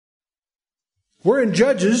We're in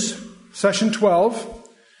Judges, session 12,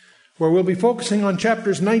 where we'll be focusing on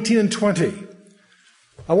chapters 19 and 20.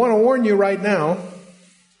 I want to warn you right now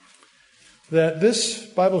that this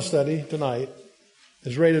Bible study tonight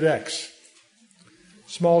is rated X.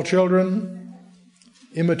 Small children,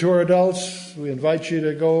 immature adults, we invite you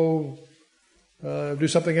to go do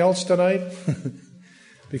something else tonight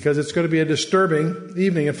because it's going to be a disturbing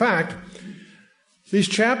evening. In fact, these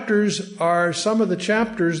chapters are some of the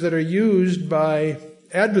chapters that are used by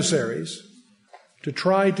adversaries to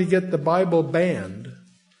try to get the Bible banned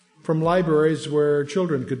from libraries where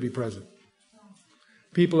children could be present.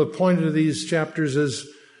 People have pointed to these chapters as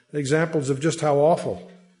examples of just how awful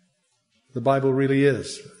the Bible really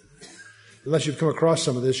is. Unless you've come across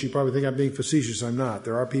some of this, you probably think I'm being facetious. I'm not.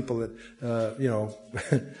 There are people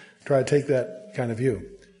that, try to take that kind of view.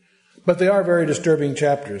 But they are very disturbing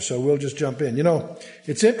chapters, so we'll just jump in.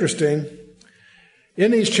 It's interesting. In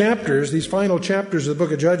these chapters, these final chapters of the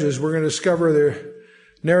book of Judges, we're going to discover the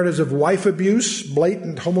narratives of wife abuse,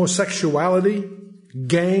 blatant homosexuality,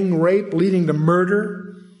 gang rape leading to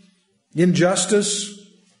murder, injustice,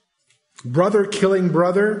 brother killing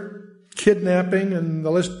brother, kidnapping, and the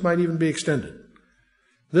list might even be extended.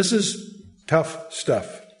 This is tough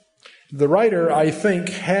stuff. The writer, I think,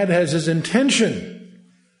 had as his intention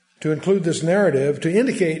to include this narrative to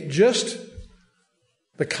indicate just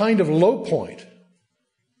the kind of low point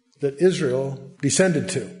that Israel descended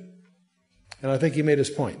to. And I think he made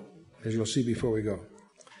his point, as you'll see before we go.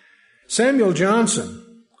 Samuel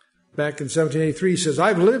Johnson, back in 1783, says,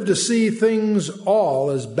 "I've lived to see things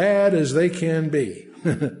all as bad as they can be."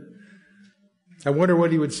 I wonder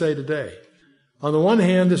what he would say today. On the one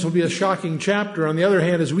hand, this will be a shocking chapter. On the other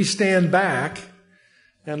hand, as we stand back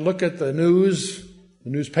and look at the news, the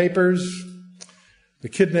newspapers, the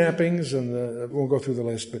kidnappings, and we won't go through the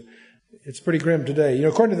list, but it's pretty grim today.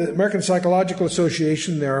 According to the American Psychological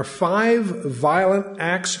Association, there are 5 violent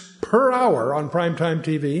acts per hour on primetime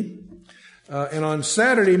TV. And on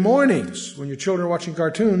Saturday mornings, when your children are watching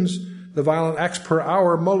cartoons, the violent acts per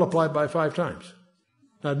hour multiplied by 5 times.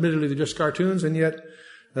 Now, admittedly, they're just cartoons, and yet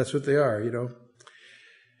that's what they are,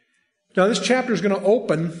 Now, this chapter is going to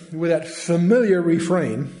open with that familiar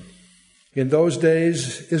refrain. In those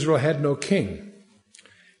days, Israel had no king.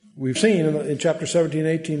 We've seen in chapter 17,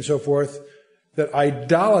 18, and so forth, that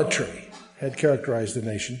idolatry had characterized the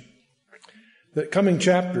nation. The coming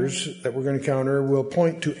chapters that we're going to encounter will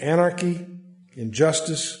point to anarchy,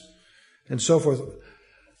 injustice, and so forth,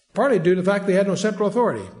 partly due to the fact they had no central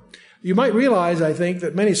authority. You might realize, I think,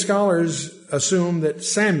 that many scholars assume that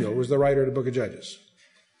Samuel was the writer of the book of Judges.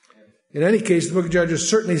 In any case, the book of Judges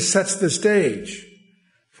certainly sets the stage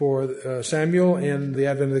for Samuel and the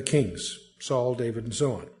advent of the kings, Saul, David, and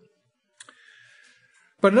so on.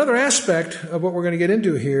 But another aspect of what we're going to get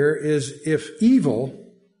into here is if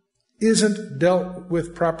evil isn't dealt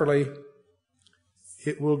with properly,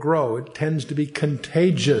 it will grow. It tends to be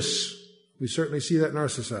contagious. We certainly see that in our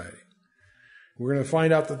society. We're going to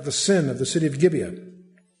find out that the sin of the city of Gibeah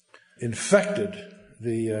infected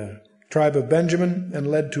the tribe of Benjamin and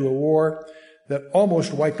led to a war that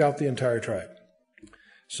almost wiped out the entire tribe.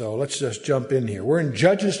 So let's just jump in here. We're in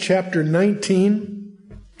Judges chapter 19,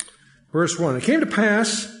 verse 1. It came to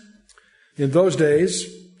pass in those days,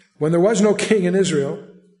 when there was no king in Israel,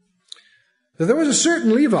 that there was a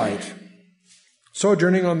certain Levite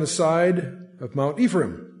sojourning on the side of Mount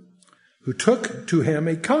Ephraim, who took to him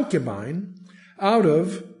a concubine out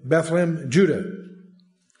of Bethlehem, Judah.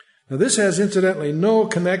 Now, this has incidentally no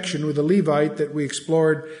connection with the Levite that we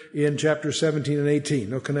explored in chapters 17 and 18.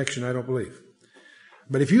 No connection, I don't believe.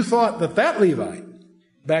 But if you thought that Levite,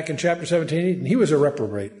 back in chapter 17, he was a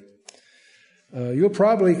reprobate, you'll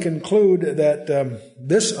probably conclude that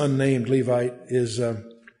this unnamed Levite is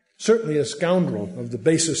certainly a scoundrel of the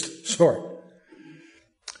basest sort.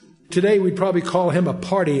 Today, we'd probably call him a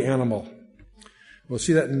party animal. We'll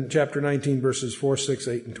see that in chapter 19, verses 4, 6,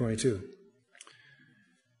 8, and 22.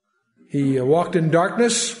 He walked in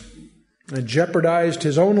darkness and jeopardized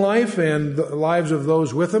his own life and the lives of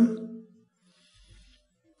those with him.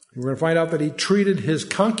 We're going to find out that he treated his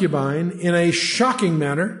concubine in a shocking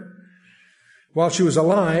manner while she was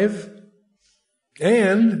alive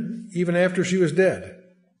and even after she was dead.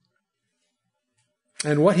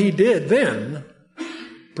 And what he did then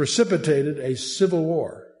precipitated a civil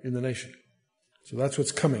war in the nation. So that's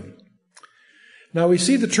what's coming. Now we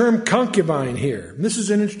see the term concubine here. This is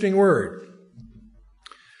an interesting word.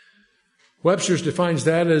 Webster's defines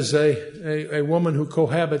that as a woman who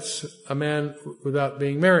cohabits a man without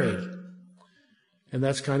being married. And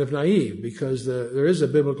that's kind of naive because there is a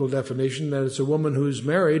biblical definition that it's a woman who's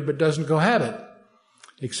married but doesn't cohabit,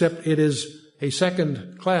 except it is a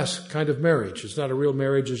second-class kind of marriage. It's not a real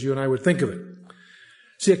marriage as you and I would think of it.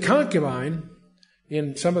 See, a concubine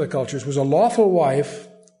in some of the cultures was a lawful wife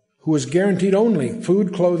who was guaranteed only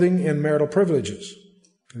food, clothing, and marital privileges.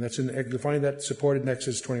 And you'll find that supported in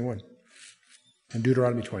Exodus 21 and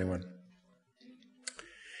Deuteronomy 21.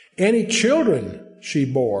 Any children she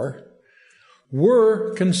bore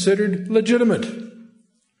were considered legitimate,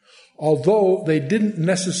 although they didn't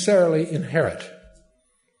necessarily inherit.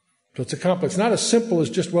 So it's a complex. Not as simple as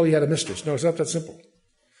just, well, he had a mistress. No, it's not that simple.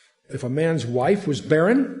 If a man's wife was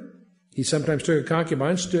barren, he sometimes took a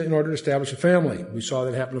concubine in order to establish a family. We saw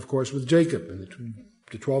that happen, of course, with Jacob and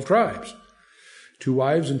the 12 tribes. 2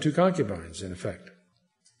 wives and 2 concubines, in effect.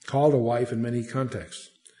 Called a wife in many contexts.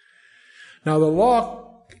 Now, the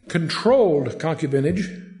law controlled concubinage,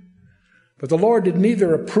 but the Lord did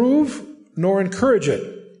neither approve nor encourage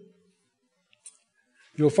it.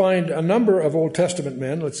 You'll find a number of Old Testament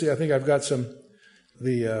men. Let's see, I think I've got some.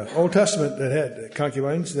 The Old Testament that had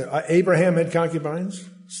concubines. Abraham had concubines.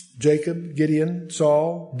 Jacob, Gideon,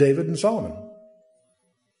 Saul, David, and Solomon.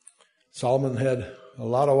 Solomon had a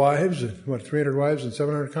lot of wives, 300 wives and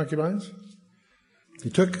 700 concubines. He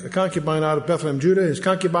took a concubine out of Bethlehem, Judah. His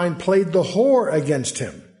concubine played the whore against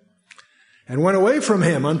him and went away from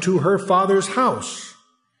him unto her father's house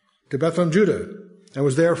to Bethlehem, Judah, and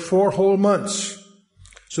was there 4 whole months.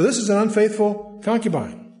 So this is an unfaithful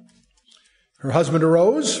concubine. Her husband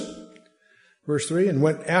arose, verse 3, and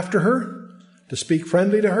went after her to speak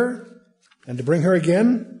friendly to her and to bring her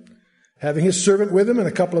again, having his servant with him and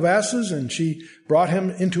a couple of asses, and she brought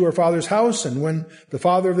him into her father's house, and when the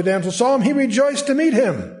father of the damsel saw him, he rejoiced to meet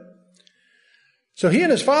him. So he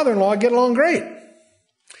and his father-in-law get along great.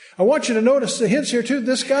 I want you to notice the hints here too.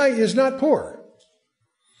 This guy is not poor.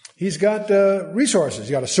 He's got resources.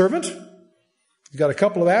 He's got a servant. He's got a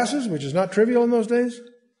couple of asses, which is not trivial in those days.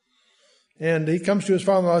 And he comes to his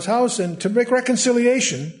father-in-law's house and to make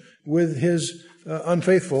reconciliation with his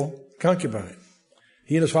unfaithful concubine.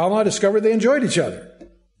 He and his father-in-law discovered they enjoyed each other.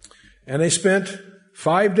 And they spent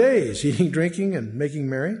 5 days eating, drinking, and making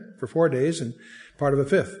merry for 4 days and part of a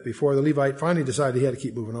 5th before the Levite finally decided he had to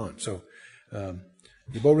keep moving on. So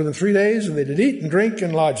he abode with them 3 days, and they did eat and drink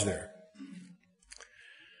and lodge there.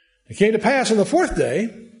 It came to pass on the 4th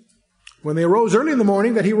day, when they arose early in the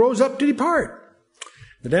morning, that he rose up to depart.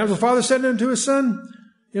 The damsel's father said unto his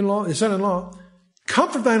son-in-law,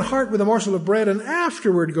 comfort thine heart with a morsel of bread, and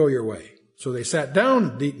afterward go your way. So they sat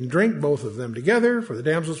down, to eat and drink, both of them together. For the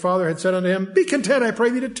damsel's father had said unto him, be content, I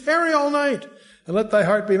pray thee, to tarry all night, and let thy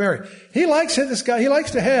heart be merry. He likes it, this guy. He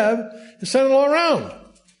likes to have his son-in-law around.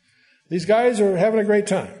 These guys are having a great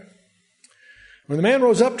time. When the man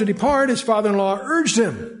rose up to depart, his father-in-law urged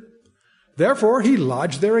him. Therefore, he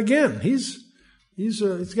lodged there again.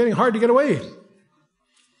 It's getting hard to get away.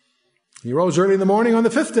 He rose early in the morning on the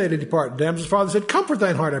 5th day to depart. The damsel's father said, comfort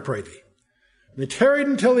thine heart, I pray thee. They tarried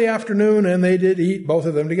until the afternoon, and they did eat, both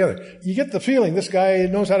of them together. You get the feeling this guy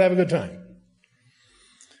knows how to have a good time.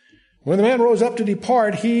 When the man rose up to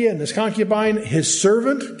depart, he and his concubine, his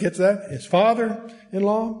servant, gets that, his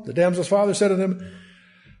father-in-law, the damsel's father said unto him,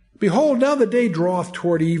 behold, now the day draweth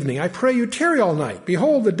toward evening. I pray you, tarry all night.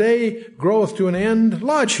 Behold, the day groweth to an end.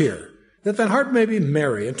 Lodge here, that thine heart may be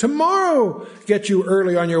merry. And tomorrow get you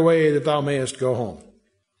early on your way, that thou mayest go home.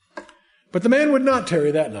 But the man would not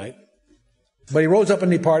tarry that night. But he rose up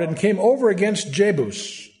and departed, and came over against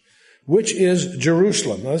Jebus, which is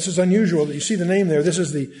Jerusalem. Now, this is unusual that you see the name there. This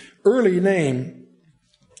is the early name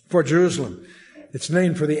for Jerusalem. It's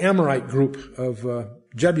named for the Amorite group of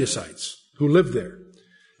Jebusites who lived there.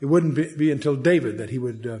 It wouldn't be until David that he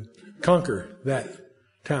would conquer that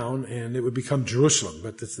town, and it would become Jerusalem.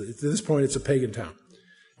 But at this point, it's a pagan town.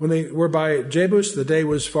 When they were by Jebus, the day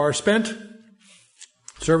was far spent.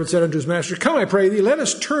 The servant said unto his master, come, I pray thee, let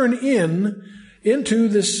us turn into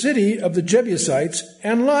the city of the Jebusites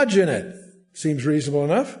and lodge in it. Seems reasonable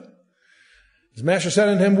enough. His master said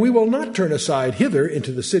unto him, we will not turn aside hither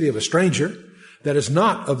into the city of a stranger that is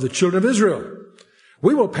not of the children of Israel.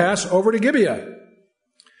 We will pass over to Gibeah.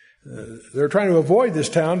 They're trying to avoid this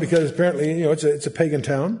town because apparently, it's a pagan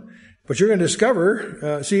town. But you're going to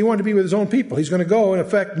discover, he wanted to be with his own people. He's going to go, in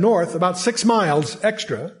effect, north about 6 miles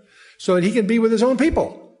extra so that he can be with his own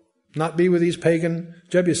people, not be with these pagan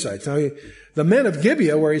Jebusites. Now, the men of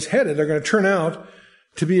Gibeah, where he's headed, are going to turn out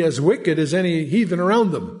to be as wicked as any heathen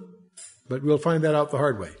around them. But we'll find that out the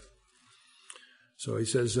hard way. So he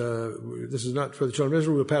says, this is not for the children of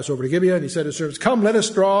Israel. We'll pass over to Gibeah. And he said to his servants, come, let us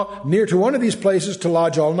draw near to one of these places to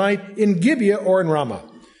lodge all night, in Gibeah or in Ramah.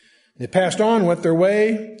 They passed on, went their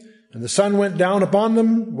way, and the sun went down upon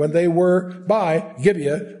them when they were by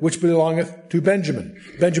Gibeah, which belongeth to Benjamin.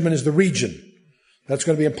 Benjamin is the region That's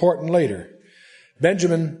going to be important later.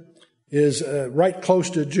 Benjamin is right close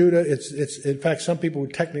to Judah. It's in fact, some people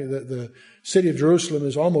would technically, the city of Jerusalem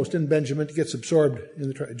is almost in Benjamin. It gets absorbed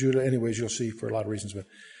in Judah anyways, you'll see, for a lot of reasons. But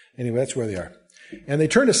anyway, that's where they are. And they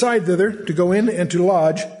turned aside thither to go in and to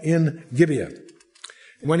lodge in Gibeah.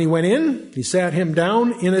 When he went in, he sat him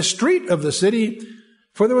down in a street of the city,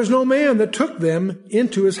 for there was no man that took them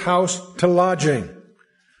into his house to lodging.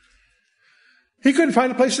 He couldn't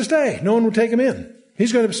find a place to stay. No one would take him in.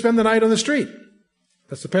 He's going to spend the night on the street.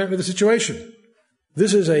 That's apparently the situation.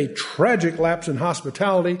 This is a tragic lapse in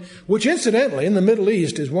hospitality, which incidentally in the Middle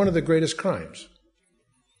East is one of the greatest crimes.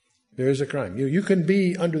 There is a crime. You can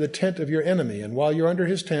be under the tent of your enemy, and while you're under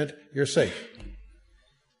his tent, you're safe.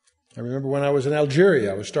 I remember when I was in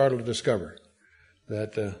Algeria, I was startled to discover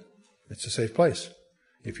that it's a safe place.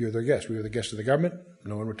 If you're their guest, we were the guest of the government,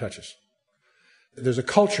 no one would touch us. There's a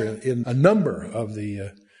culture in a number of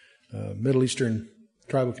the Middle Eastern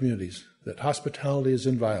tribal communities that hospitality is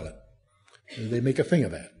inviolate. And they make a thing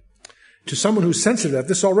of that. To someone who's sensitive to that,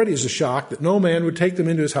 this already is a shock that no man would take them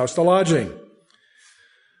into his house to lodging.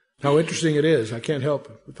 How interesting it is. I can't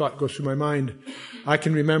help. The thought goes through my mind. I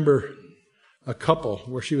can remember a couple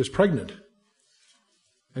where she was pregnant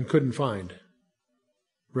and couldn't find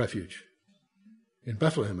refuge in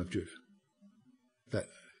Bethlehem of Judah. That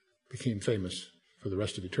became famous for the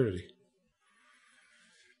rest of eternity.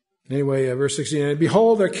 Anyway, verse 16, and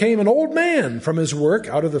behold, there came an old man from his work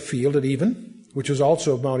out of the field at even, which was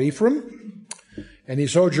also of Mount Ephraim, and he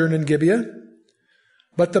sojourned in Gibeah.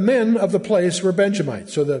 But the men of the place were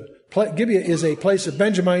Benjamites. So Gibeah is a place of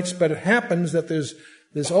Benjamites, but it happens that there's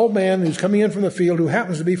this old man who's coming in from the field who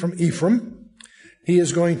happens to be from Ephraim. He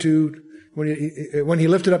is going to, when he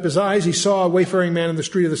lifted up his eyes, he saw a wayfaring man in the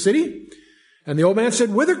street of the city. And the old man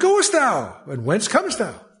said, whither goest thou? And whence comest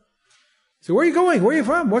thou? So where are you going? Where are you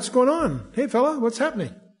from? What's going on? Hey, fella, what's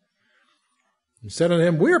happening? He said unto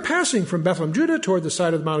him, we are passing from Bethlehem, Judah, toward the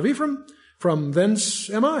side of the Mount of Ephraim. From thence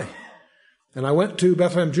am I. And I went to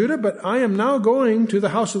Bethlehem, Judah, but I am now going to the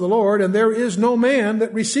house of the Lord, and there is no man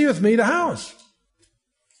that receiveth me to house.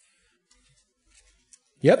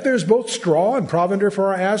 Yet there's both straw and provender for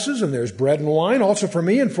our asses, and there's bread and wine also for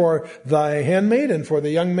me, and for thy handmaid, and for the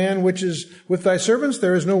young man which is with thy servants.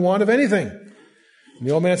 There is no want of anything. And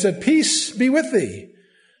the old man said, peace be with thee.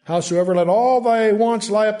 Howsoever, let all thy wants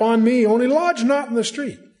lie upon me, only lodge not in the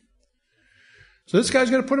street. So this guy's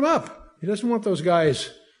going to put him up. He doesn't want those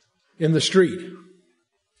guys in the street.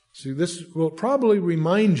 See, this will probably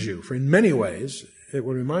remind you, for in many ways, it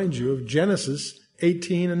will remind you of Genesis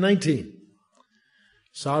 18 and 19.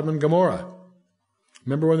 Sodom and Gomorrah.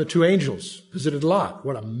 Remember when the two angels visited Lot?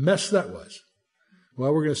 What a mess that was.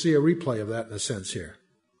 Well, we're going to see a replay of that in a sense here.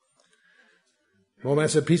 The old man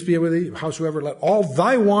said, peace be with thee, howsoever, let all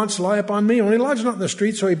thy wants lie upon me, only lodge not in the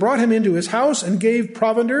street. So he brought him into his house and gave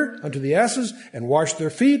provender unto the asses and washed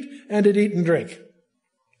their feet and did eat and drink.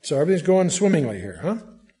 So everything's going swimmingly here, huh?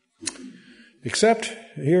 Except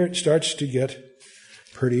here it starts to get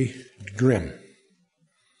pretty grim.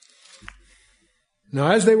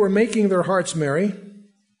 Now, as they were making their hearts merry,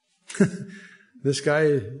 this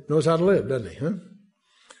guy knows how to live, doesn't he, huh?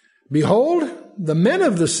 Behold, the men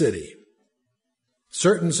of the city,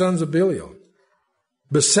 certain sons of Belial,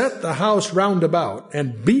 beset the house round about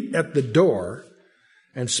and beat at the door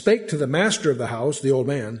and spake to the master of the house, the old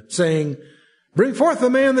man, saying, bring forth the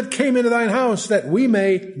man that came into thine house that we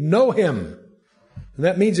may know him. And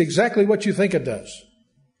that means exactly what you think it does,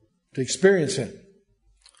 to experience him.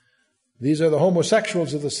 These are the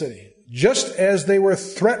homosexuals of the city, just as they were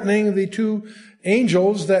threatening the two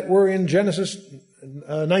angels that were in Genesis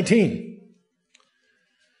 19.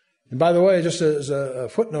 And by the way, just as a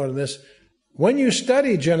footnote in this, when you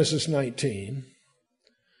study Genesis 19,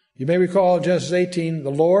 you may recall Genesis 18,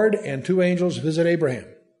 the Lord and two angels visit Abraham.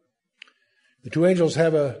 The two angels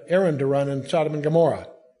have an errand to run in Sodom and Gomorrah.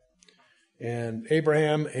 And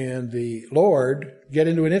Abraham and the Lord get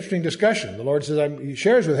into an interesting discussion. The Lord says, he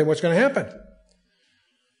shares with him what's going to happen.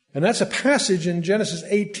 And that's a passage in Genesis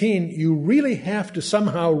 18 you really have to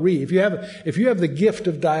somehow read. If you have the gift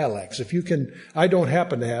of dialects, if you can, I don't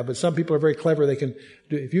happen to have, but some people are very clever, they can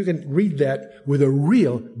do, if you can read that with a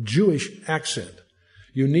real Jewish accent,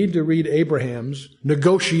 you need to read Abraham's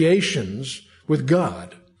negotiations with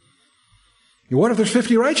God. What if there's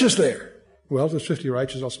 50 righteous there? Well, if there's 50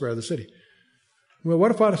 righteous, I'll spare the city. Well,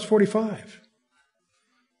 what about it's 45?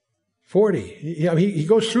 40? He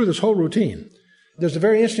goes through this whole routine. There's a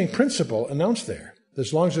very interesting principle announced there.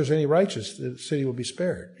 As long as there's any righteous, the city will be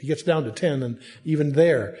spared. He gets down to 10, and even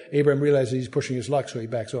there, Abraham realizes he's pushing his luck, so he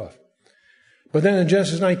backs off. But then in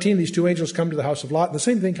Genesis 19, these two angels come to the house of Lot, and the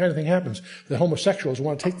same kind of thing happens. The homosexuals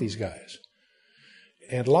want to take these guys.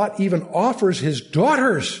 And Lot even offers his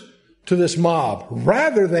daughters to this mob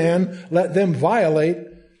rather than let them violate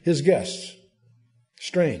his guests.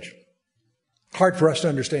 Strange. Hard for us to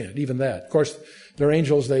understand, even that. Of course, they're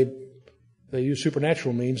angels. They use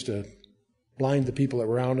supernatural means to blind the people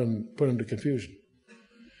around and put them to confusion.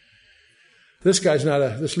 This guy's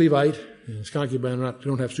this Levite and his concubine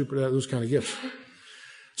don't have those kind of gifts.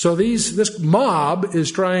 So this mob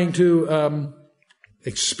is trying to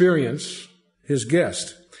experience his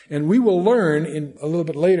guest. And we will learn a little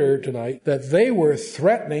bit later tonight that they were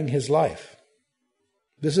threatening his life.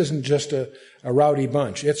 This isn't just a rowdy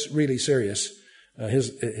bunch. It's really serious.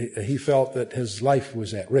 He felt that his life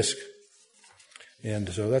was at risk. And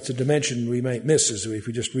so that's a dimension we might miss if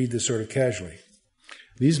we just read this sort of casually.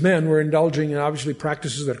 These men were indulging in obviously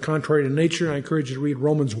practices that are contrary to nature. I encourage you to read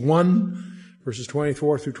Romans 1, verses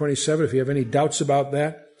 24 through 27, if you have any doubts about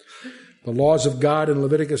that. The laws of God in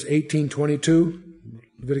Leviticus 18:22,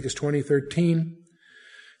 Leviticus 20:13.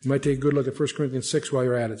 You might take a good look at 1 Corinthians 6 while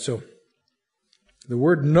you're at it. So the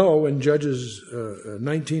word no in Judges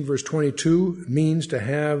 19, verse 22 means to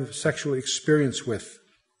have sexual experience with.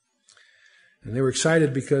 And they were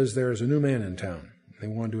excited because there is a new man in town. They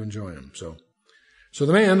wanted to enjoy him. So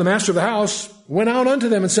the man, the master of the house, went out unto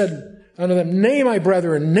them and said unto them, Nay, my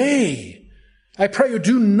brethren, nay, I pray you,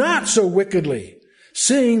 do not so wickedly.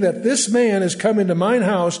 Seeing that this man is come into mine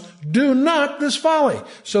house, do not this folly.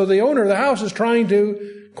 So the owner of the house is trying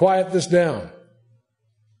to quiet this down.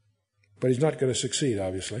 But he's not going to succeed,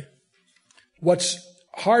 obviously. What's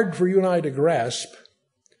hard for you and I to grasp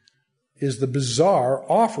is the bizarre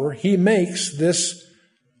offer he makes this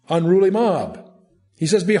unruly mob. He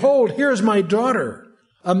says, Behold, here is my daughter,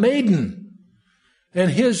 a maiden,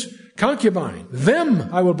 and his concubine. Them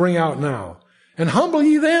I will bring out now. And humble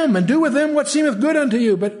ye them, and do with them what seemeth good unto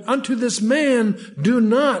you. But unto this man do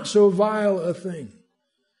not so vile a thing.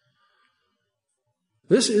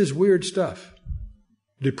 This is weird stuff.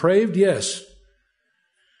 Depraved, yes.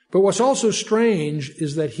 But what's also strange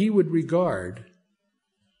is that he would regard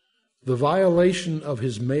the violation of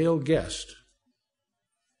his male guest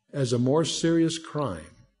as a more serious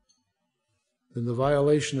crime than the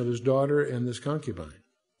violation of his daughter and this concubine.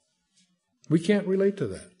 We can't relate to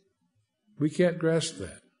that. We can't grasp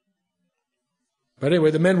that. But anyway,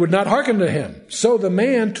 the men would not hearken to him. So the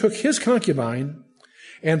man took his concubine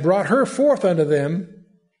and brought her forth unto them.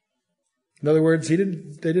 In other words, they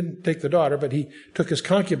didn't take the daughter, but he took his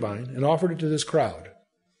concubine and offered it to this crowd.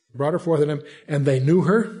 Brought her forth unto them, and they knew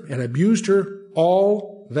her and abused her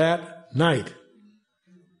all that night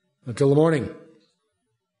until the morning.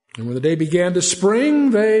 And when the day began to spring,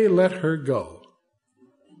 they let her go.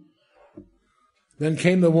 Then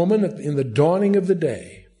came the woman in the dawning of the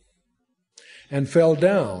day and fell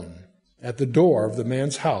down at the door of the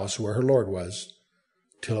man's house where her Lord was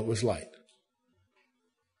till it was light.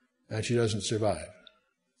 And she doesn't survive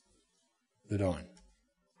the dawn.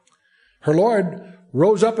 Her Lord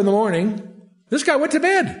rose up in the morning. This guy went to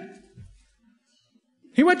bed.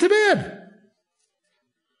 He went to bed.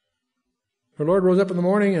 Her Lord rose up in the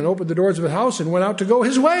morning and opened the doors of the house and went out to go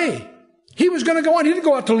his way. He was going to go on. He didn't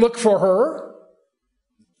go out to look for her.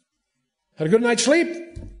 Had a good night's sleep.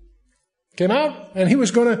 Came out, and he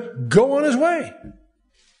was going to go on his way.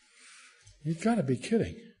 You've got to be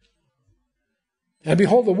kidding. And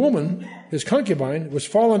behold, the woman, his concubine, was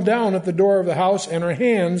fallen down at the door of the house, and her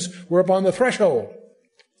hands were upon the threshold.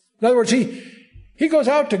 In other words, he goes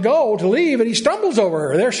out to leave, and he stumbles over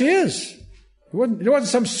her. There she is. It wasn't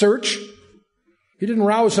some search. He didn't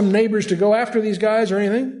rouse some neighbors to go after these guys or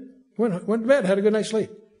anything. Went to bed, had a good night's sleep.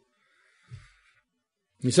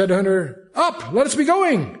 He said to her, Up, let us be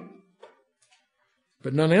going.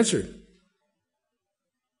 But none answered.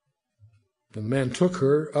 The man took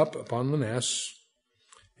her up upon the ass,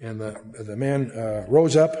 and the man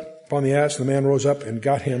rose up upon the ass, and the man rose up and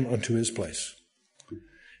got him unto his place.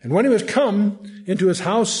 And when he was come into his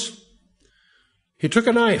house, he took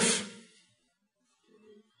a knife,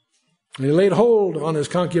 and he laid hold on his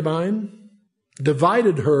concubine,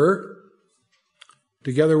 divided her,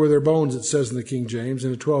 together with her bones, it says in the King James,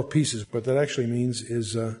 into 12 pieces. What that actually means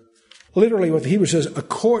is literally what the Hebrew says,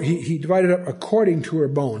 he divided up according to her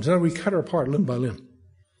bones. Now we cut her apart limb by limb.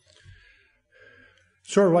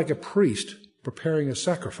 Sort of like a priest preparing a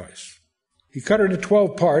sacrifice. He cut her into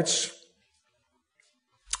 12 parts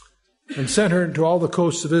and sent her into all the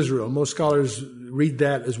coasts of Israel. Most scholars read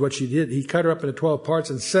that as what she did. He cut her up into 12 parts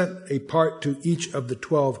and sent a part to each of the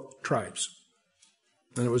 12 tribes.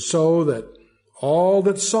 And it was so that all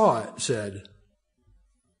that saw it said,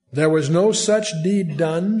 There was no such deed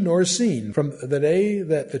done nor seen from the day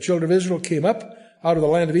that the children of Israel came up out of the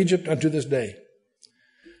land of Egypt unto this day.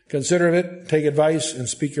 Consider of it, take advice, and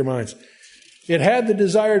speak your minds. It had the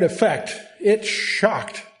desired effect. It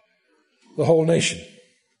shocked the whole nation.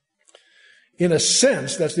 In a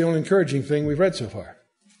sense, that's the only encouraging thing we've read so far.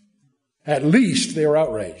 At least they were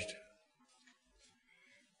outraged.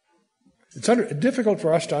 It's difficult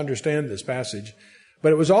for us to understand this passage,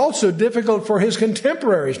 but it was also difficult for his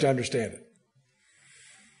contemporaries to understand it.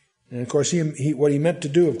 And of course, what he meant to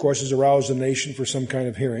do, of course, is arouse the nation for some kind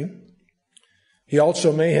of hearing. He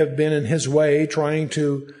also may have been in his way trying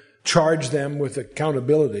to charge them with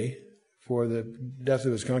accountability for the death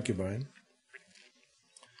of his concubine.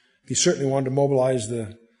 He certainly wanted to mobilize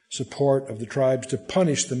the support of the tribes to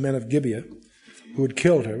punish the men of Gibeah who had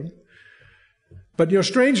killed him. But,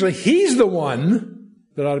 strangely, he's the one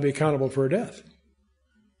that ought to be accountable for her death.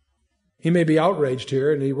 He may be outraged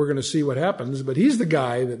here, and we're going to see what happens, but he's the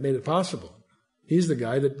guy that made it possible. He's the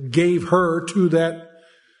guy that gave her to that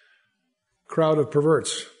crowd of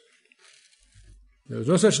perverts. There was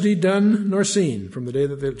no such deed done nor seen from the day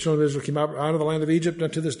that the children of Israel came out of the land of Egypt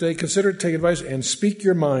unto this day. Consider it, take advice, and speak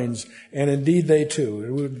your minds, and indeed they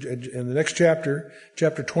too. And the next chapter,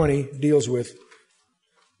 chapter 20, deals with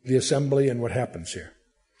the assembly and what happens here.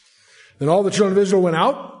 Then all the children of Israel went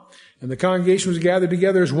out, and the congregation was gathered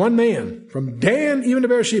together as one man, from Dan even to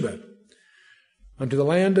Beersheba, unto the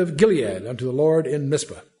land of Gilead, unto the Lord in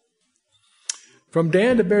Mizpah. From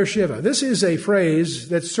Dan to Beersheba. This is a phrase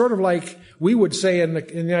that's sort of like we would say in the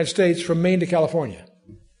United States, from Maine to California.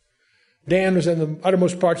 Dan was in the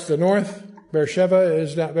uttermost parts of the north. Beersheba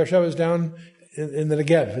is down in the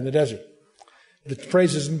Negev, in the desert. The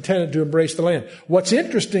phrase is intended to embrace the land. What's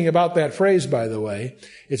interesting about that phrase, by the way,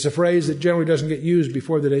 it's a phrase that generally doesn't get used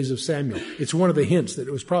before the days of Samuel. It's one of the hints that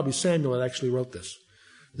it was probably Samuel that actually wrote this.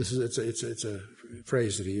 It's a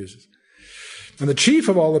phrase that he uses. And the chief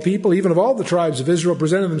of all the people, even of all the tribes of Israel,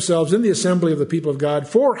 presented themselves in the assembly of the people of God,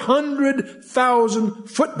 400,000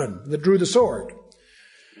 footmen that drew the sword.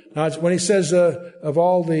 Now, when he says of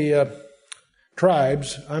all the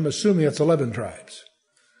tribes, I'm assuming it's 11 tribes.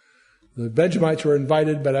 The Benjamites were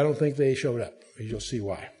invited, but I don't think they showed up. You'll see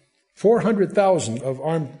why. 400,000 of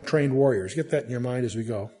armed, trained warriors. Get that in your mind as we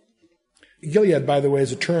go. Gilead, by the way,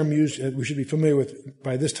 is a term used, we should be familiar with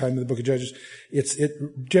by this time in the book of Judges.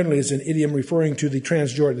 It generally is an idiom referring to the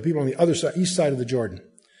Transjordan, the people on the other side, east side of the Jordan.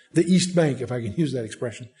 The East Bank, if I can use that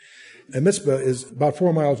expression. And Mizpah is about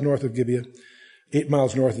 4 miles north of Gibeah, 8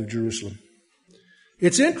 miles north of Jerusalem.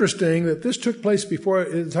 It's interesting that this took place before,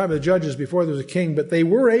 in the time of the Judges, before there was a king, but they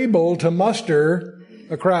were able to muster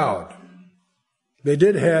a crowd. They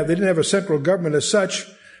didn't have a central government as such,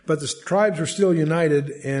 but the tribes were still united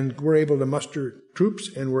and were able to muster troops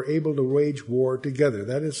and were able to wage war together.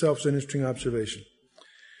 That itself is an interesting observation.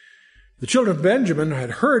 The children of Benjamin had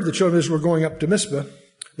heard the children of Israel were going up to Mizpah.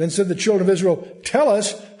 Then said the children of Israel, tell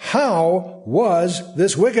us, how was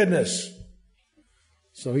this wickedness?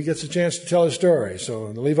 So he gets a chance to tell his story.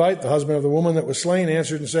 So the Levite, the husband of the woman that was slain,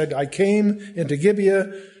 answered and said, I came into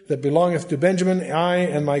Gibeah that belongeth to Benjamin, I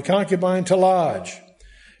and my concubine, to lodge.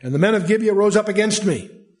 And the men of Gibeah rose up against me,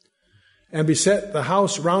 and beset the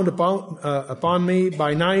house round upon me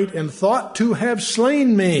by night, and thought to have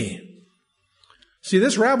slain me. See,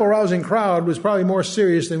 this rabble-rousing crowd was probably more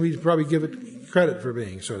serious than we'd probably give it credit for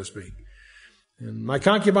being, so to speak. And my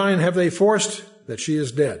concubine have they forced that she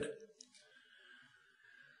is dead.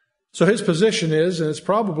 So his position is, and it's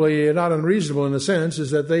probably not unreasonable in a sense,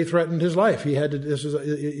 is that they threatened his life. He had to,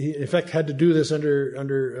 he in effect had to do this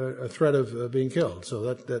under a threat of being killed.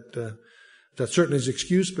 So that certainly is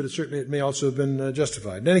excuse, but it may also have been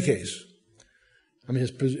justified. In any case, I mean,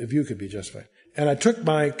 his view could be justified. And I took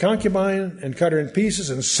my concubine and cut her in pieces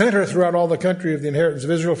and sent her throughout all the country of the inheritance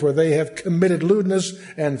of Israel, for they have committed lewdness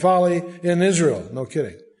and folly in Israel. No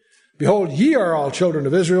kidding. Behold, ye are all children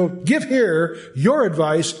of Israel. Give here your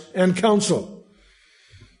advice and counsel.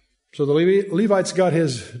 So the Levites got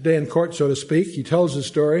his day in court, so to speak. He tells his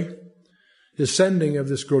story, his sending of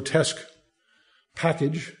this grotesque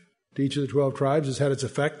package to each of the 12 tribes has had its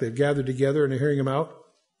effect. They've gathered together and are hearing him out.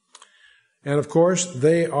 And of course,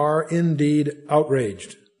 they are indeed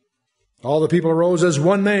outraged. All the people arose as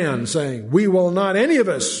one man, saying, we will not any of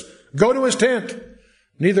us go to his tent,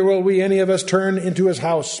 neither will we any of us turn into his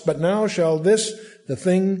house. But now shall this, the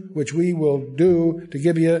thing which we will do to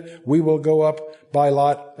Gibeah, we will go up by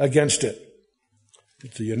lot against it.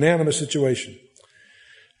 It's a unanimous situation.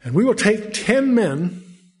 And we will take 10 men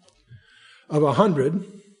of 100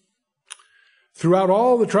 throughout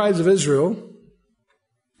all the tribes of Israel,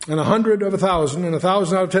 and 100 of 1,000, and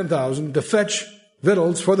 1,000 out of 10,000, to fetch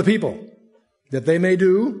victuals for the people, that they may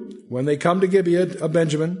do, when they come to Gibeah of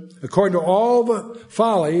Benjamin, according to all the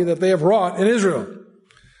folly that they have wrought in Israel.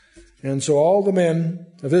 And so all the men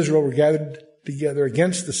of Israel were gathered together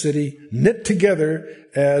against the city, knit together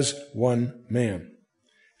as one man.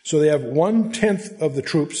 So they have 1/10 of the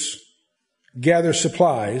troops gather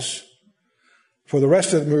supplies for the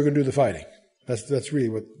rest of them who are going to do the fighting. That's really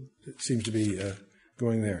what seems to be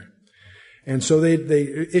going there. And so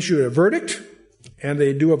they issue a verdict and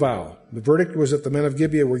they do a vow. The verdict was that the men of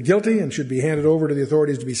Gibeah were guilty and should be handed over to the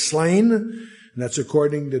authorities to be slain. And that's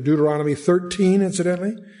according to Deuteronomy 13,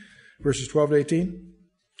 incidentally, verses 12 to 18.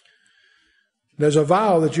 There's a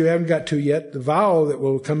vow that you haven't got to yet. The vow that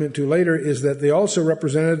we'll come into later is that they also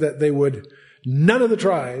represented that none of the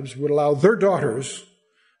tribes would allow their daughters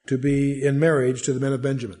to be in marriage to the men of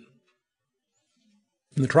Benjamin.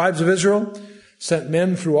 And the tribes of Israel sent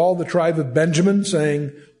men through all the tribe of Benjamin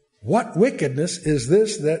saying, "What wickedness is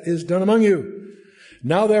this that is done among you?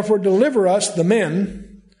 Now therefore deliver us the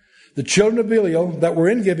men, the children of Belial that were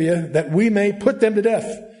in Gibeah, that we may put them to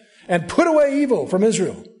death and put away evil from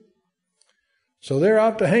Israel." So they're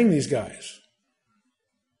out to hang these guys.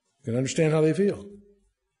 You can understand how they feel.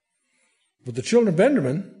 But the children of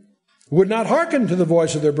Benjamin would not hearken to the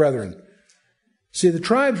voice of their brethren. See, the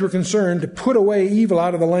tribes were concerned to put away evil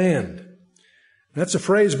out of the land. That's a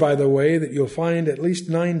phrase, by the way, that you'll find at least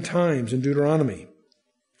 9 times in Deuteronomy.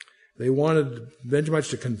 They wanted the Benjamites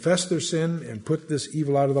to confess their sin and put this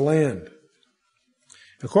evil out of the land.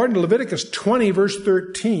 According to Leviticus 20, verse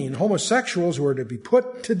 13, homosexuals were to be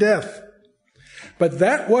put to death. But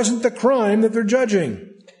that wasn't the crime that they're judging.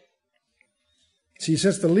 See,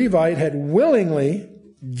 since the Levite had willingly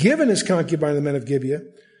given his concubine to the men of Gibeah,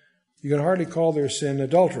 you can hardly call their sin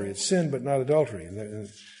adultery. It's sin, but not adultery.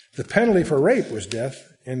 The penalty for rape was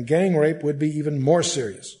death, and gang rape would be even more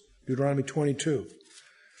serious. Deuteronomy 22.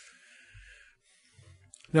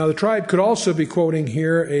 Now, the tribe could also be quoting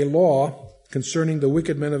here a law concerning the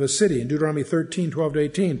wicked men of a city. In Deuteronomy 13, 12 to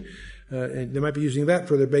 18, and they might be using that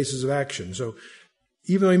for their basis of action. So,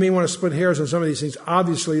 even though you may want to split hairs on some of these things,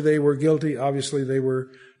 obviously they were guilty. Obviously they were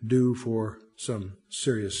due for some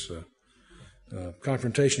serious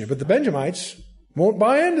confrontation here. But the Benjamites won't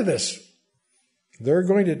buy into this. They're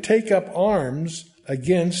going to take up arms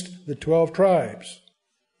against the 12 tribes.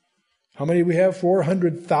 How many do we have?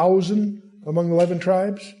 400,000 among the 11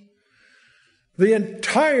 tribes? The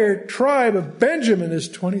entire tribe of Benjamin is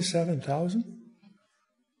 27,000.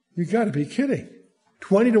 You've got to be kidding.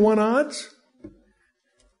 20 to 1 odds?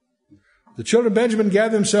 The children of Benjamin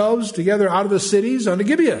gathered themselves together out of the cities unto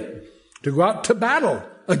Gibeah to go out to battle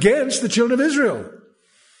against the children of Israel.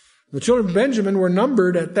 The children of Benjamin were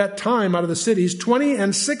numbered at that time out of the cities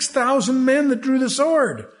 26,000 men that drew the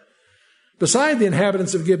sword, beside the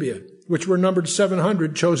inhabitants of Gibeah, which were numbered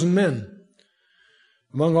 700 chosen men.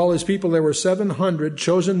 Among all his people there were 700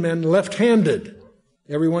 chosen men left-handed.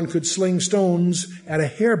 Everyone could sling stones at a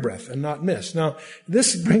hairbreadth and not miss. Now,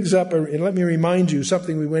 this brings up, and let me remind you,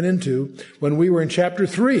 something we went into when we were in chapter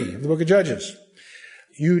 3 of the book of Judges.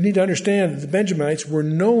 You need to understand that the Benjamites were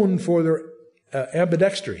known for their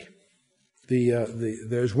ambidextery.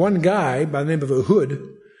 There's one guy by the name of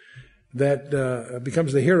Ehud that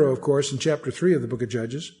becomes the hero, of course, in chapter 3 of the book of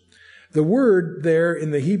Judges. The word there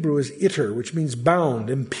in the Hebrew is iter, which means bound,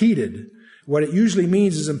 impeded. What it usually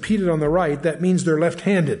means is impeded on the right. That means they're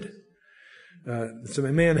left-handed. So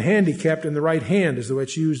a man handicapped in the right hand is the way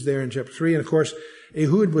it's used there in chapter 3. And of course,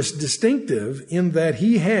 Ehud was distinctive in that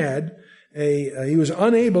he was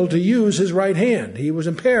unable to use his right hand. He was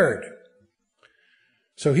impaired.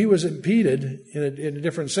 So he was impeded in a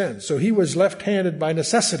different sense. So he was left-handed by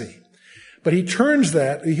necessity. But Ehud turns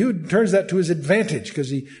that to his advantage, because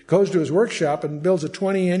he goes to his workshop and builds a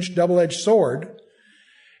 20-inch double-edged sword.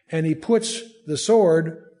 And he puts the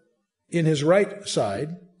sword in his right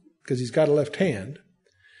side, because he's got a left hand.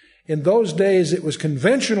 In those days, it was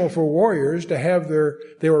conventional for warriors to have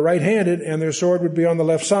they were right-handed, and their sword would be on the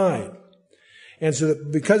left side. And so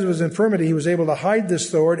because of his infirmity, he was able to hide this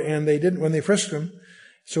sword, and they didn't when they frisked him.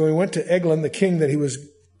 So he went to Eglon, the king that he was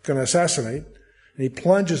going to assassinate, and he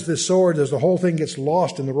plunges this sword as the whole thing gets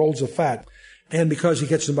lost in the rolls of fat. And because he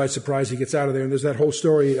gets them by surprise, he gets out of there. And there's that whole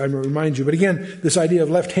story I remind you. But again, this idea of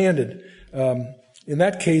left-handed, in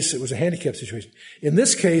that case, it was a handicap situation. In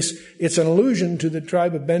this case, it's an allusion to the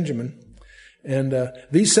tribe of Benjamin. And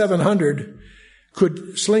these 700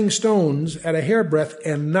 could sling stones at a hairbreadth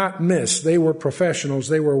and not miss. They were professionals.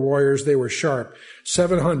 They were warriors. They were sharp.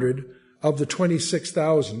 700 of the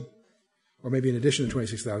 26,000, or maybe in addition to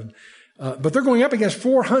 26,000. But they're going up against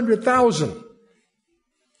 400,000.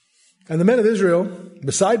 And the men of Israel,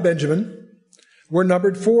 beside Benjamin, were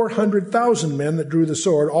numbered 400,000 men that drew the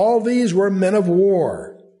sword. All these were men of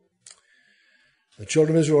war. The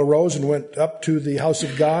children of Israel arose and went up to the house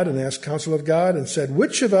of God and asked counsel of God and said,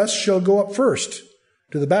 which of us shall go up first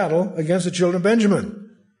to the battle against the children of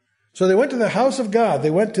Benjamin? So they went to the house of God.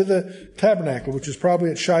 They went to the tabernacle, which is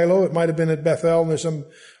probably at Shiloh. It might have been at Bethel, and there's some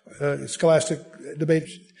scholastic debate.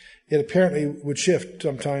 It apparently would shift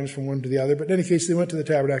sometimes from one to the other. But in any case, they went to the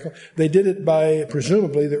tabernacle. They did it by,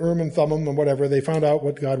 presumably, the Urim and Thummim and whatever. They found out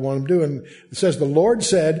what God wanted them to do. And it says, the Lord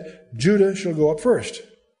said, Judah shall go up first.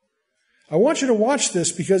 I want you to watch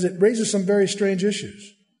this because it raises some very strange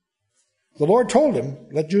issues. The Lord told him,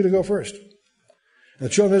 let Judah go first. And the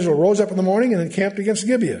children of Israel rose up in the morning and encamped against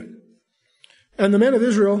Gibeah. And the men of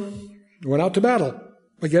Israel went out to battle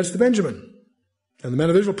against the Benjamin. And the men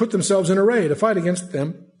of Israel put themselves in array to fight against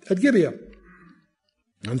them at Gibeah.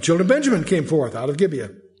 And the children of Benjamin came forth out of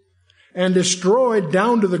Gibeah and destroyed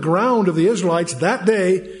down to the ground of the Israelites that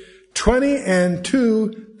day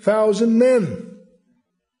 22,000 men.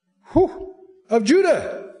 Of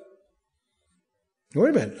Judah.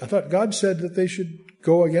 Wait a minute. I thought God said that they should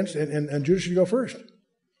go against, and Judah should go first.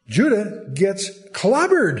 Judah gets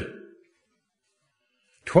clobbered.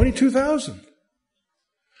 22,000.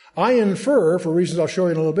 I infer, for reasons I'll show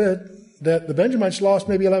you in a little bit, that the Benjamites lost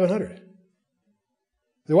maybe 1,100.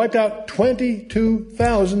 They wiped out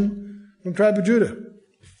 22,000 from the tribe of Judah.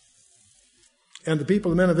 And the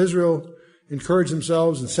people, the men of Israel, encouraged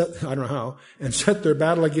themselves and set, I don't know how, and set their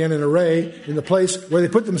battle again in array in the place where they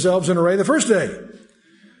put themselves in array the first day.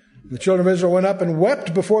 The children of Israel went up and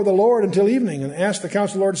wept before the Lord until evening and asked the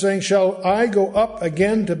counsel of the Lord, saying, shall I go up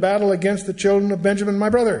again to battle against the children of Benjamin, my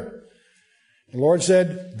brother? The Lord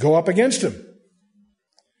said, go up against him.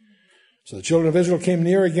 So the children of Israel came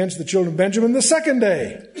near against the children of Benjamin the second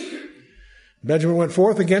day. Benjamin went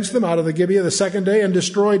forth against them out of the Gibeah the second day and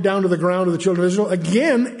destroyed down to the ground of the children of Israel.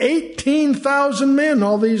 Again, 18,000 men.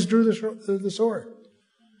 All these drew the sword.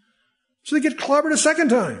 So they get clobbered a second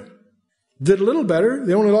time. Did a little better.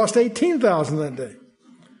 They only lost 18,000 that day.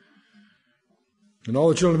 And all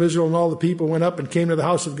the children of Israel and all the people went up and came to the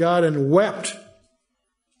house of God and wept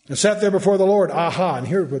and sat there before the Lord. Aha, and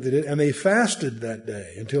here's what they did. And they fasted that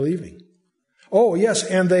day until evening. Oh, yes,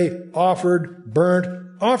 and they offered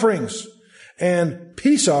burnt offerings and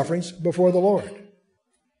peace offerings before the Lord.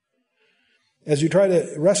 As you try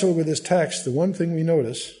to wrestle with this text, the one thing we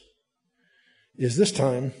notice is this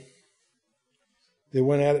time they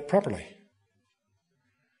went at it properly.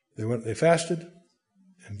 They fasted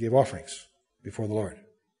and gave offerings before the Lord.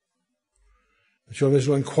 The children of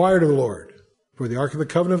Israel inquired of the Lord, for the ark of the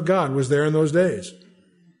covenant of God was there in those days.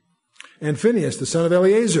 And Phinehas, the son of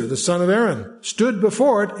Eleazar, the son of Aaron, stood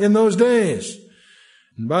before it in those days.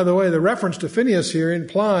 And by the way, the reference to Phinehas here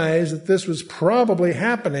implies that this was probably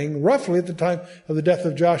happening roughly at the time of the death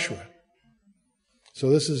of Joshua.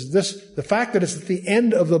 So the fact that it's at the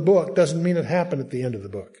end of the book doesn't mean it happened at the end of the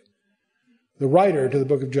book. The writer to the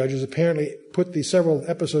book of Judges apparently put these several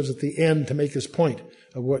episodes at the end to make his point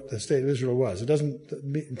of what the state of Israel was. It doesn't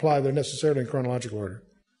imply they're necessarily in chronological order.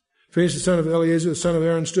 Phinehas, the son of Eleazar, the son of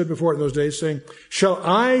Aaron, stood before it in those days, saying, shall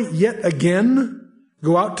I yet again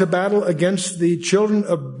go out to battle against the children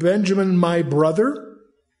of Benjamin, my brother?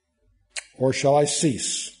 Or shall I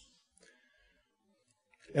cease?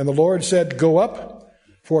 And the Lord said, go up,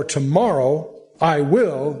 for tomorrow I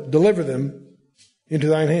will deliver them into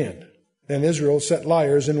thine hand. Then Israel set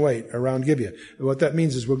liers in wait around Gibeah. And what that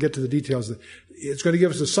means is we'll get to the details. It's going to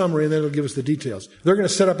give us a summary and then it'll give us the details. They're going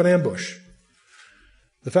to set up an ambush.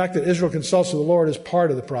 The fact that Israel consults with the Lord is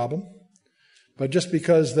part of the problem. But just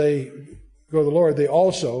because they go to the Lord, they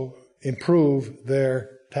also improve their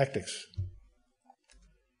tactics.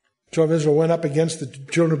 The children of Israel went up against the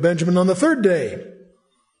children of Benjamin on the third day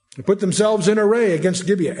and put themselves in array against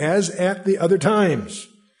Gibeah, as at the other times.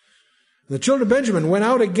 The children of Benjamin went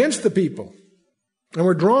out against the people and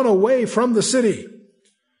were drawn away from the city.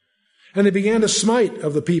 And they began to smite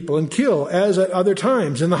of the people and kill, as at other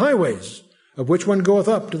times, in the highways, of which one goeth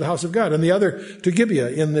up to the house of God, and the other to Gibeah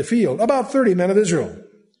in the field. About 30 men of Israel.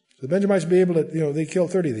 So the Benjamites be able to, they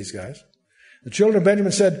killed 30 of these guys. The children of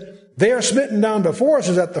Benjamin said, they are smitten down before us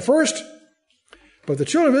as at the first. But the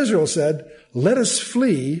children of Israel said, let us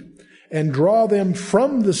flee and draw them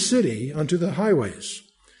from the city unto the highways.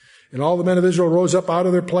 And all the men of Israel rose up out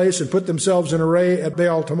of their place and put themselves in array at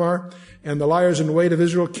Baal Tamar. And the liers in wait of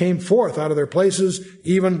Israel came forth out of their places,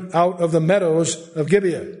 even out of the meadows of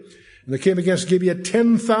Gibeah. And there came against Gibeah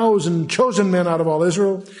 10,000 chosen men out of all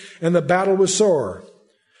Israel, and the battle was sore.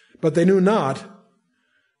 But they knew not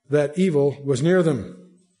that evil was near them.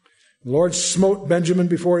 The Lord smote Benjamin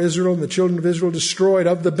before Israel, and the children of Israel destroyed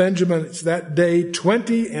of the Benjamites that day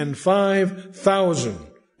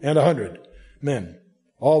 25,100 men.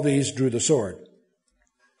 All these drew the sword.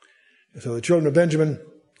 So the children of Benjamin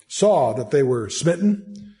saw that they were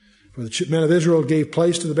smitten. For the men of Israel gave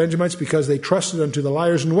place to the Benjamites because they trusted unto the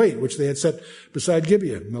liers in wait, which they had set beside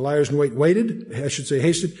Gibeah. And the liers in wait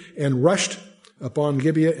hasted, and rushed upon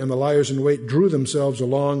Gibeah, and the liers in wait drew themselves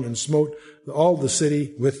along and smote all the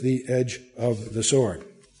city with the edge of the sword.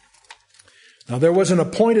 Now there was an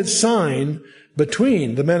appointed sign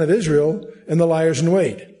between the men of Israel and the liers in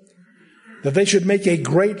wait, that they should make a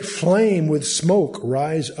great flame with smoke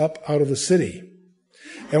rise up out of the city.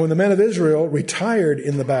 And when the men of Israel retired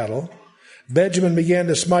in the battle, Benjamin began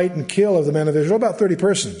to smite and kill of the men of Israel about 30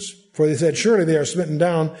 persons. For they said, surely they are smitten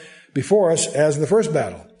down before us as in the first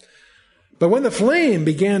battle. But when the flame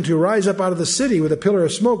began to rise up out of the city with a pillar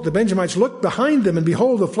of smoke, the Benjamites looked behind them, and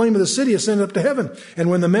behold, the flame of the city ascended up to heaven. And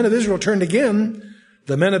when the men of Israel turned again,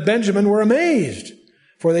 the men of Benjamin were amazed,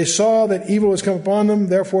 for they saw that evil was come upon them.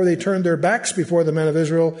 Therefore they turned their backs before the men of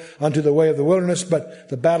Israel unto the way of the wilderness, but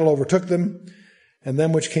the battle overtook them, and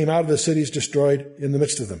them which came out of the cities destroyed in the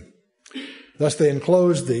midst of them. Thus they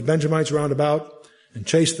enclosed the Benjamites round about, and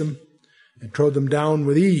chased them, and trode them down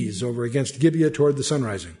with ease over against Gibeah toward the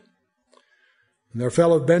sunrising. And there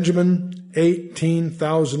fell of Benjamin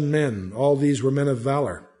 18,000 men. All these were men of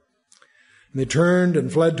valor. And they turned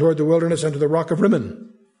and fled toward the wilderness unto the rock of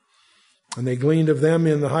Rimmon. And they gleaned of them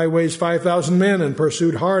in the highways 5,000 men, and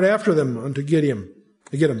pursued hard after them unto Gideon,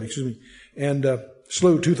 and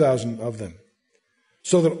slew 2,000 of them.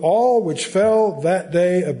 So that all which fell that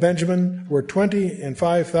day of Benjamin were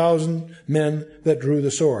 25,000 men that drew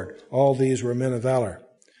the sword. All these were men of valor.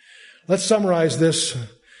 Let's summarize this.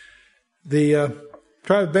 The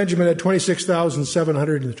tribe of Benjamin had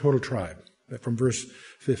 26,700 in the total tribe, from verse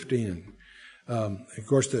 15. Of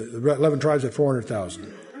course, the 11 tribes had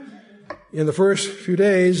 400,000. In the first few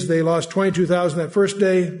days, they lost 22,000 that first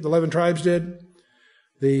day, the 11 tribes did.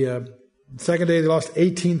 The second day, they lost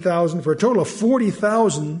 18,000, for a total of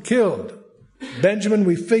 40,000 killed. Benjamin,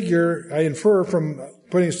 we figure, I infer from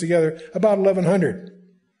putting this together, about 1,100.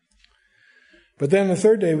 But then the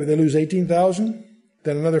third day, they lose 18,000,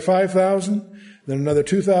 then another 5,000, then another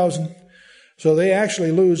 2,000. So they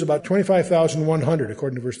actually lose about 25,100,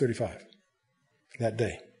 according to verse 35, that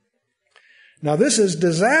day. Now this is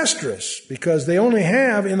disastrous, because they only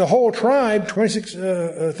have in the whole tribe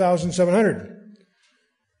 26,700.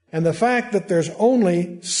 And the fact that there's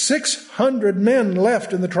only 600 men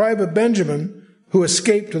left in the tribe of Benjamin who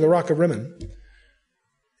escaped to the rock of Rimmon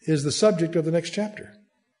is the subject of the next chapter.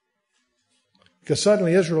 Because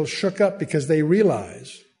suddenly Israel shook up because they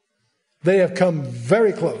realize they have come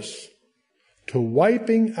very close to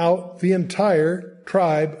wiping out the entire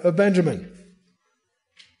tribe of Benjamin.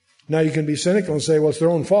 Now you can be cynical and say, well, it's their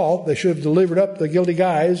own fault. They should have delivered up the guilty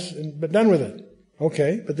guys and been done with it.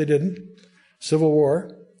 Okay, but they didn't. Civil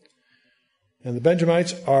war. And the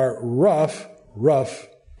Benjamites are rough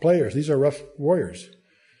players. These are rough warriors.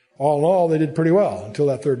 All in all, they did pretty well until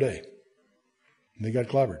that third day. And they got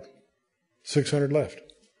clobbered. 600 left.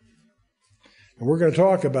 And we're going to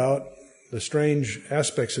talk about the strange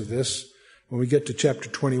aspects of this when we get to chapter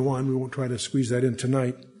 21. We won't try to squeeze that in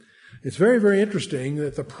tonight. It's very, very interesting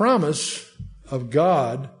that the promise of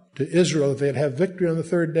God to Israel that they'd have victory on the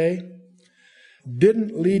third day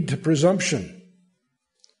didn't lead to presumption.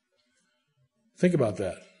 Think about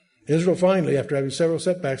that. Israel finally, after having several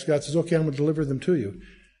setbacks, God says, okay, I'm going to deliver them to you.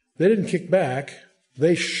 They didn't kick back.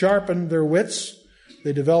 They sharpened their wits.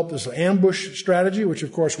 They developed this ambush strategy, which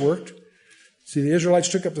of course worked. See, the Israelites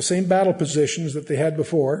took up the same battle positions that they had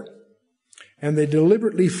before, and they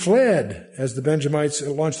deliberately fled as the Benjamites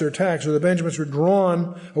launched their attack, so the Benjamites were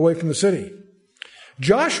drawn away from the city.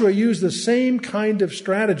 Joshua used the same kind of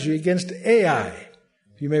strategy against Ai,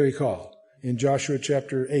 if you may recall, in Joshua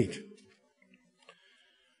chapter 8.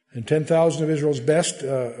 And 10,000 of Israel's best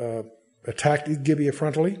attacked Gibeah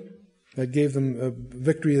frontally. That gave them a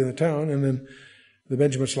victory in the town. And then the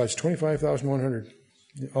Benjamites lost 25,100,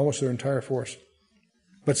 almost their entire force.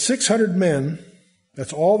 But 600 men,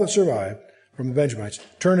 that's all that survived from the Benjamites,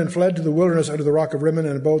 turned and fled to the wilderness under the rock of Rimmon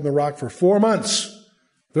and abode in the rock for 4 months.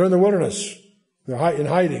 They're in the wilderness. They're in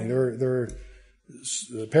hiding. They're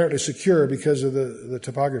apparently secure because of the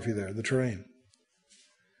topography there, the terrain.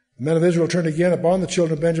 The men of Israel turned again upon the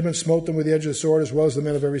children of Benjamin, smote them with the edge of the sword, as well as the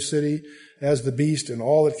men of every city, as the beast, and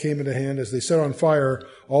all that came into hand, as they set on fire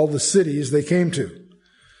all the cities they came to.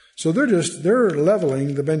 So they're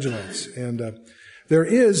leveling the Benjamites. And there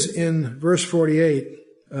is in verse 48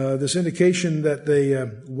 this indication that they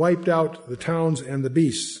wiped out the towns and the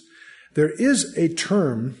beasts. There is a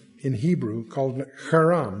term in Hebrew called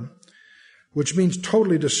haram, which means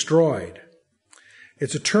totally destroyed.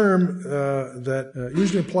 It's a term that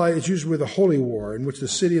usually applies, it's used with a holy war in which the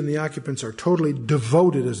city and the occupants are totally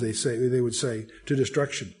devoted, as they would say, to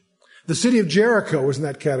destruction. The city of Jericho was in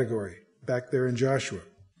that category back there in Joshua.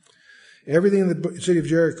 Everything in the city of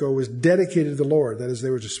Jericho was dedicated to the Lord. That is,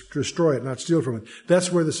 they were to destroy it, not steal from it.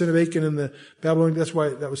 That's where the sin of Achan and the Babylonian, that's why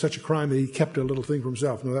that was such a crime that he kept a little thing for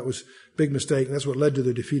himself. No, that was a big mistake. And that's what led to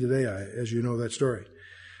the defeat of Ai, as you know that story.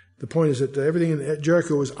 The point is that everything in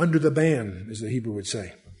Jericho was under the ban, as the Hebrew would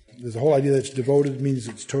say. There's the whole idea that it's devoted means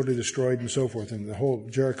it's totally destroyed and so forth. And the whole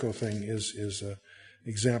Jericho thing is an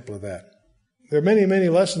example of that. There are many, many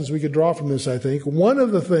lessons we could draw from this, I think. One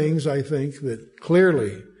of the things, I think, that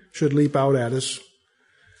clearly should leap out at us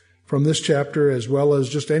from this chapter, as well as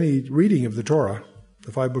just any reading of the Torah,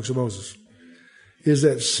 the 5 books of Moses, is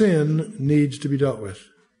that sin needs to be dealt with.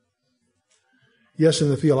 Yes, in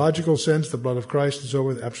the theological sense, the blood of Christ and so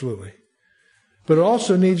forth, absolutely. But it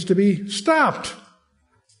also needs to be stopped.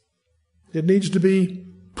 It needs to be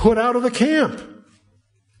put out of the camp.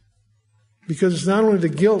 Because it's not only the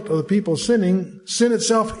guilt of the people sinning, sin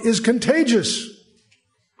itself is contagious.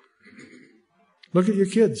 Look at your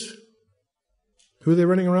kids. Who are they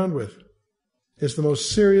running around with? It's the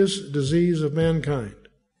most serious disease of mankind.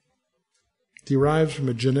 It derives from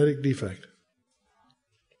a genetic defect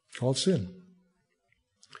called sin.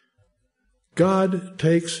 God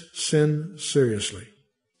takes sin seriously.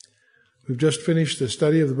 We've just finished the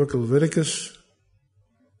study of the book of Leviticus.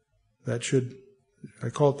 I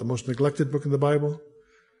call it the most neglected book in the Bible,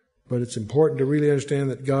 but it's important to really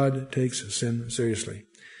understand that God takes sin seriously.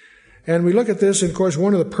 And we look at this, and of course,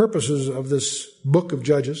 one of the purposes of this book of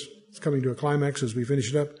Judges, it's coming to a climax as we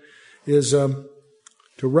finish it up, is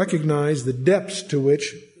to recognize the depths to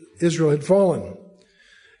which Israel had fallen.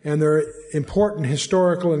 And there are important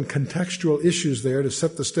historical and contextual issues there to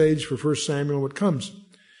set the stage for 1 Samuel and what comes.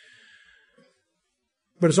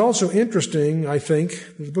 But it's also interesting, I think,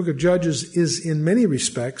 that the book of Judges is in many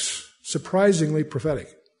respects surprisingly prophetic.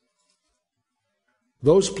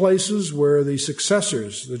 Those places where the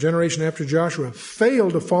successors, the generation after Joshua,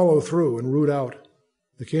 failed to follow through and root out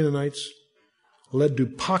the Canaanites, led to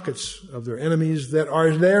pockets of their enemies that are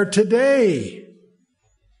there today.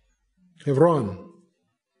 Hebron,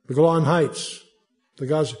 the Golan Heights, the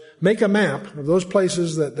Gaza. Make a map of those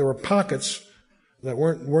places that there were pockets that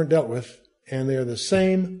weren't dealt with, and they are the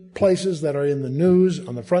same places that are in the news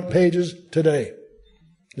on the front pages today.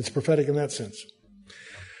 It's prophetic in that sense.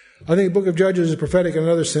 I think the book of Judges is prophetic in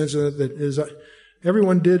another sense, that is,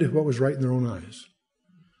 everyone did what was right in their own eyes.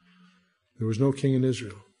 There was no king in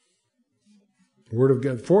Israel. The Word of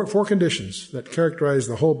God, four conditions that characterize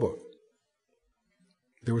the whole book.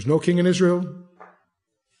 There was no king in Israel.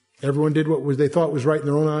 Everyone did what they thought was right in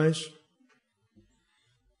their own eyes.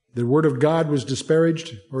 The Word of God was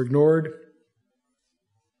disparaged or ignored,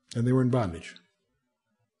 and they were in bondage.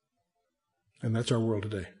 And that's our world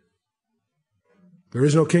today. There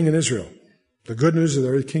is no king in Israel. The good news is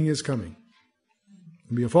the king is coming.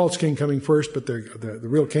 There'll be a false king coming first, but the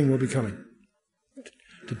real king will be coming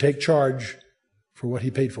to take charge for what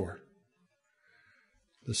he paid for.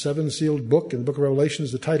 The 7-sealed book in the book of Revelation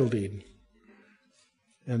is the title deed.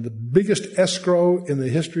 And the biggest escrow in the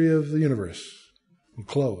history of the universe will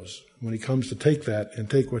close when he comes to take that and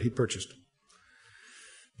take what he purchased.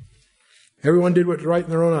 Everyone did what's right in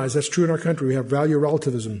their own eyes. That's true in our country. We have value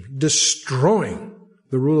relativism destroying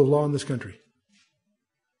the rule of law in this country.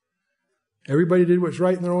 Everybody did what's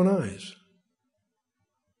right in their own eyes.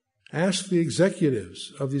 Ask the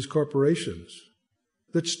executives of these corporations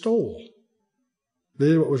that stole. They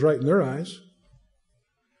did what was right in their eyes.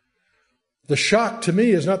 The shock to me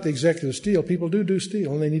is not the executives steal. People do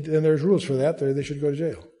steal, and there's rules for that. They should go to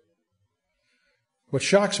jail. What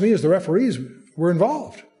shocks me is the referees were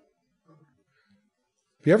involved.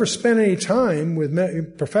 If you ever spend any time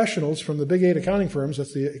with professionals from the Big 8 accounting firms,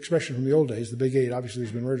 that's the expression from the old days, the Big 8, obviously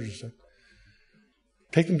there's been mergers and stuff.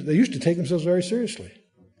 They used to take themselves very seriously.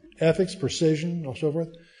 Ethics, precision, and so forth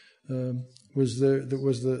was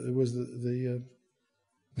the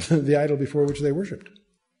idol before which they worshipped.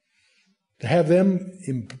 To have them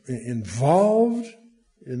involved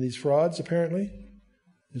in these frauds, apparently,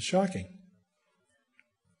 is shocking.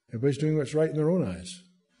 Everybody's doing what's right in their own eyes.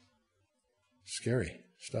 Scary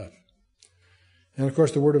stuff. And of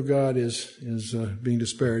course, the Word of God is being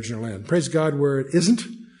disparaged in our land. Praise God where it isn't,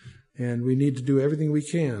 and we need to do everything we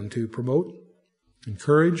can to promote,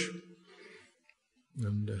 encourage,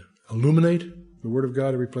 and illuminate the Word of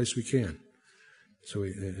God every place we can, so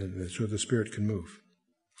the Spirit can move.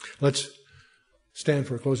 Let's stand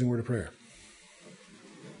for a closing word of prayer.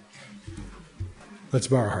 Let's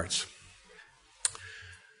bow our hearts.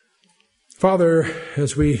 Father,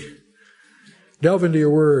 as we delve into your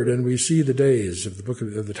word and we see the days of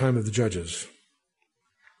the time of the judges,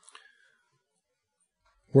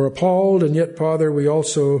 we're appalled, and yet, Father, we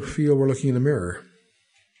also feel we're looking in the mirror,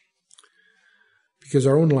 because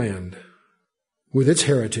our own land, with its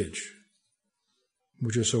heritage,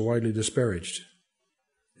 which is so widely disparaged,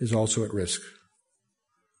 is also at risk.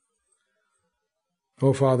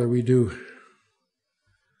 Oh, Father, we do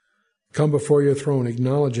come before your throne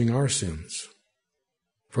acknowledging our sins,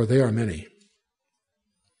 for they are many,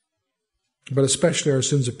 but especially our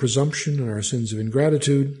sins of presumption and our sins of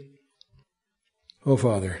ingratitude. Oh,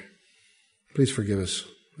 Father, please forgive us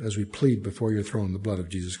as we plead before your throne the blood of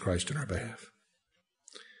Jesus Christ in our behalf.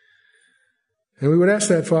 And we would ask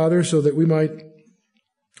that, Father, so that we might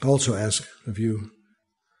also ask of you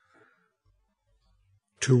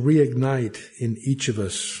to reignite in each of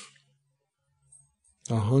us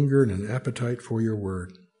a hunger and an appetite for your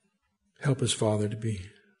word. Help us, Father, to be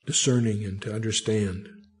discerning and to understand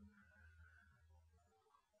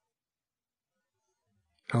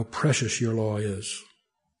how precious your law is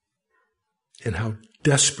and how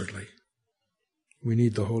desperately we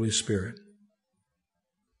need the Holy Spirit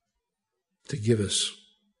to give us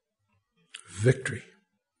victory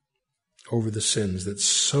over the sins that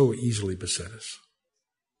so easily beset us.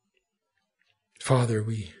 Father,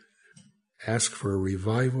 we ask for a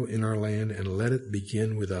revival in our land, and let it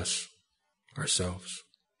begin with us, ourselves.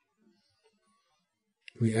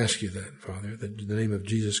 We ask you that, Father, that the name of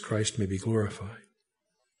Jesus Christ may be glorified.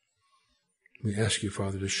 We ask you,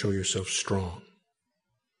 Father, to show yourself strong.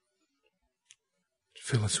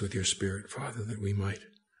 Fill us with your Spirit, Father, that we might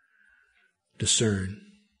discern,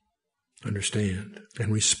 understand,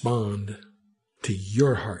 and respond to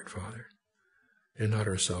your heart, Father, and not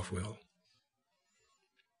our self-will.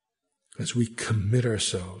 As we commit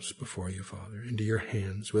ourselves before you, Father, into your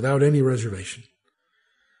hands without any reservation,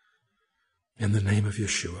 in the name of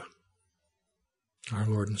Yeshua, our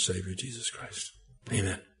Lord and Savior, Jesus Christ.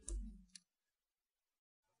 Amen.